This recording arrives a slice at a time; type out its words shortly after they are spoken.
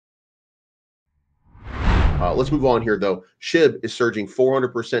Let's move on here though. SHIB is surging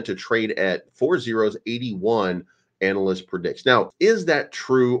 400% to trade at 4081. Analyst predicts. Now, is that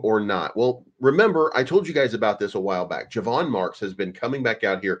true or not? Well, remember, I told you guys about this a while back. Javon Marks has been coming back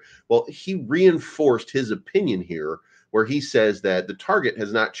out here. Well, he reinforced his opinion here, where he says that the target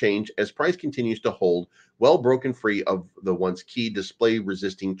has not changed as price continues to hold well broken free of the once key display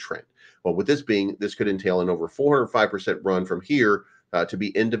resisting trend. Well, with this being, this could entail an over 405% run from here to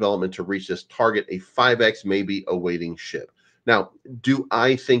be in development to reach this target. A 5x may be awaiting SHIB. Now, do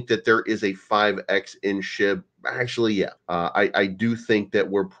I think that there is a 5x in SHIB? Actually, yeah. I do think that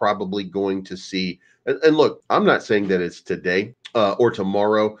we're probably going to see, and look, I'm not saying that it's today or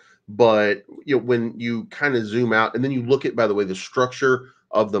tomorrow, but when you kind of zoom out and then you look at, by the way, the structure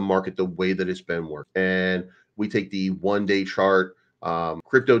of the market, the way that it's been working, and we take the 1-day chart,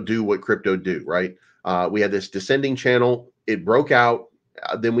 crypto do what crypto do, right? We had this descending channel, it broke out.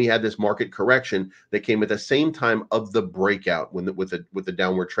 Then we had this market correction that came at the same time of the breakout with the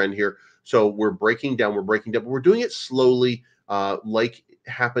downward trend here. So we're breaking down, but we're doing it slowly, like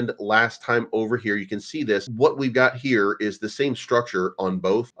happened last time over here. You can see this. What we've got here is the same structure on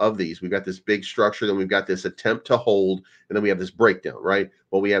both of these. We've got this big structure, then we've got this attempt to hold, and then we have this breakdown, right?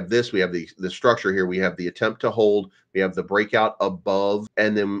 Well, we have this, we have the structure here. We have the attempt to hold, we have the breakout above,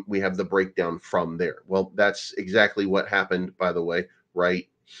 and then we have the breakdown from there. Well, that's exactly what happened, by the way, right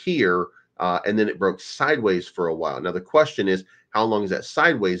here. And then it broke sideways for a while. Now, the question is, how long is that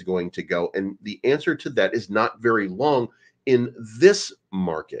sideways going to go? And the answer to that is not very long in this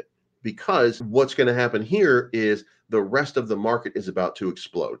market, because what's going to happen here is the rest of the market is about to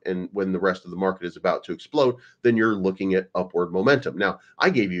explode. And when the rest of the market is about to explode, then you're looking at upward momentum. Now, I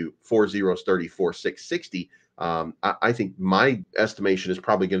gave you 4 zeros 34, 660. I think my estimation is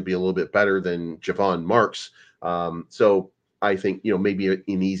probably going to be a little bit better than Javon Marks. So I think, maybe an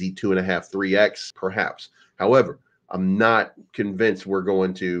easy 2.5, 3x perhaps. However, I'm not convinced we're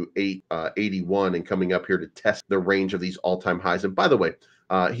going to 81 and coming up here to test the range of these all-time highs. And by the way,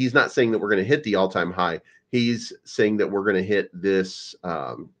 he's not saying that we're going to hit the all-time high. He's saying that we're going to hit this,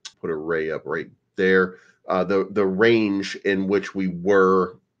 put a ray up right there, the range in which we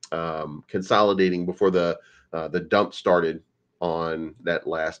were consolidating before the dump started on that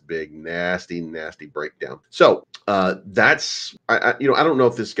last big nasty breakdown. So that's I don't know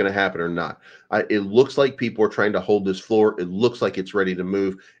if this is going to happen or not. It looks like people are trying to hold this floor. It looks like it's ready to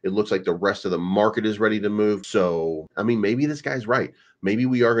move. It looks like the rest of the market is ready to move. So I mean, maybe this guy's right. Maybe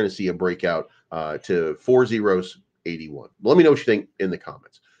we are going to see a breakout to 4 zeros 81. Let me know what you think in the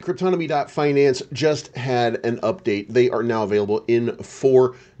comments. Cryptonomy.finance just had an update. They are now available in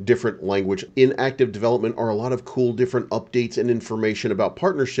 4 different languages. In active development are a lot of cool different updates and information about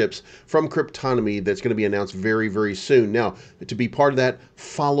partnerships from Cryptonomy that's going to be announced very, very soon. Now, to be part of that,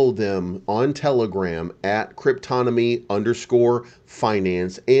 follow them on Telegram at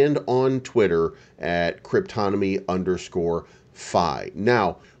Cryptonomy_finance and on Twitter at Cryptonomy_fi.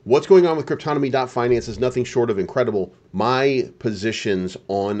 Now, what's going on with Cryptonomy.finance is nothing short of incredible. My positions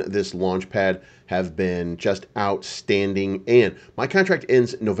on this launchpad have been just outstanding, and my contract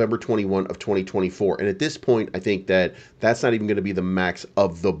ends November 21 of 2024. And at this point, I think that that's not even going to be the max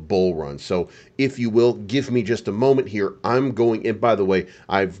of the bull run. So if you will, give me just a moment here. I'm going, and by the way,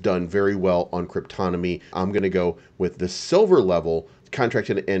 I've done very well on Cryptonomy. I'm going to go with the silver level. Contract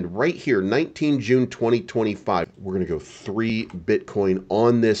going to end right here, 19 June 2025. We're going to go 3 Bitcoin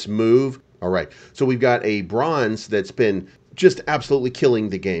on this move. All right, so we've got a bronze that's been just absolutely killing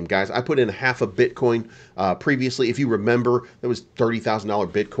the game, guys. I put in half a Bitcoin previously. If you remember, that was $30,000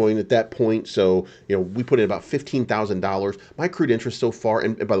 Bitcoin at that point. So, we put in about $15,000. My accrued interest so far,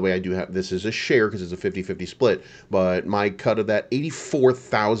 and by the way, I do have, this is a share because it's a 50-50 split, but my cut of that,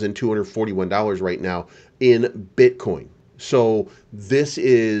 $84,241 right now in Bitcoin. So this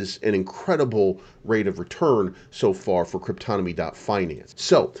is an incredible rate of return so far for Cryptonomy.finance.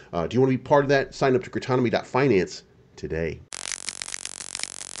 So do you want to be part of that? Sign up to Cryptonomy.finance today.